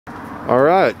All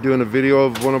right, doing a video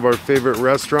of one of our favorite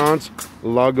restaurants,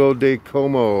 Lago Di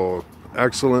Como.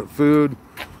 Excellent food.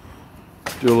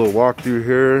 Do a little walk through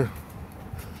here.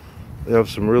 They have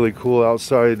some really cool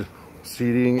outside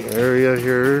seating area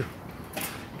here.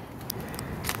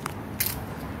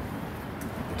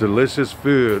 Delicious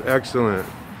food, excellent.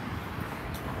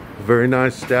 Very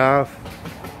nice staff.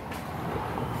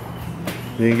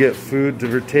 You can get food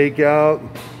for takeout.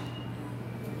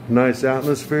 Nice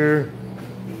atmosphere.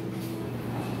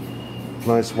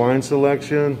 Nice wine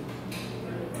selection.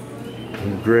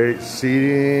 And great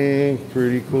seating.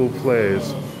 Pretty cool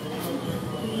place.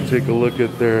 Take a look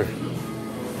at their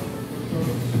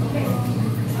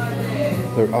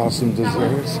awesome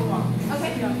desserts. That's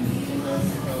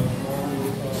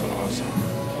awesome.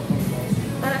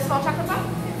 And a small chocolate bar?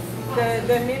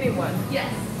 The mini one.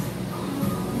 Yes.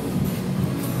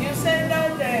 You send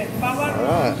out the baba All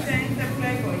right. change the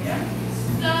flavor, yeah?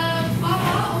 The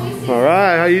baba always. All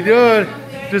right, how you doing?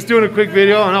 Just doing a quick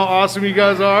video on how awesome you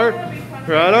guys are.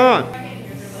 Right on.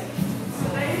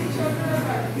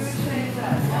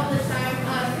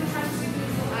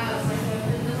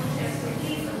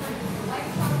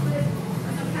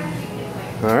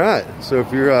 All right, so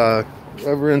if you're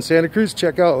ever in Santa Cruz,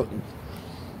 check out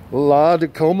Lago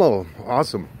Di Como.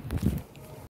 Awesome.